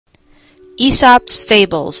Aesop's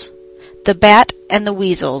Fables, The Bat and the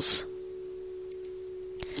Weasels.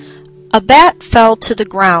 A bat fell to the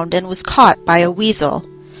ground and was caught by a weasel,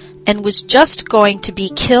 and was just going to be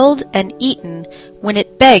killed and eaten when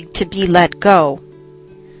it begged to be let go.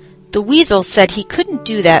 The weasel said he couldn't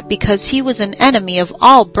do that because he was an enemy of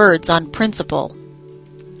all birds on principle.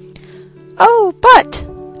 "Oh, but,"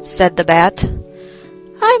 said the bat,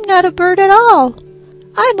 "I'm not a bird at all.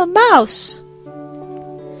 I'm a mouse."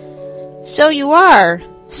 "So you are,"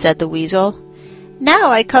 said the weasel.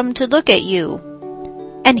 "Now I come to look at you."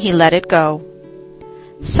 And he let it go.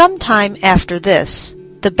 Some time after this,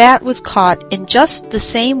 the bat was caught in just the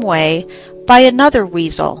same way by another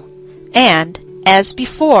weasel, and, as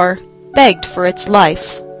before, begged for its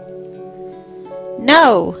life.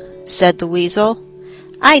 "No," said the weasel,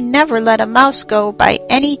 "I never let a mouse go by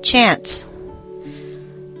any chance."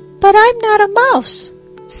 "But I'm not a mouse,"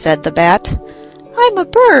 said the bat. "I'm a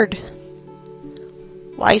bird."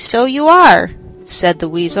 "Why, so you are," said the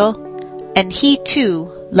weasel, and he too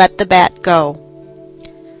let the bat go.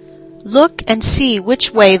 Look and see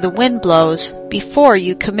which way the wind blows before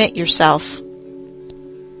you commit yourself.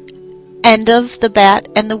 End of The Bat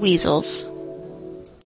and the Weasels.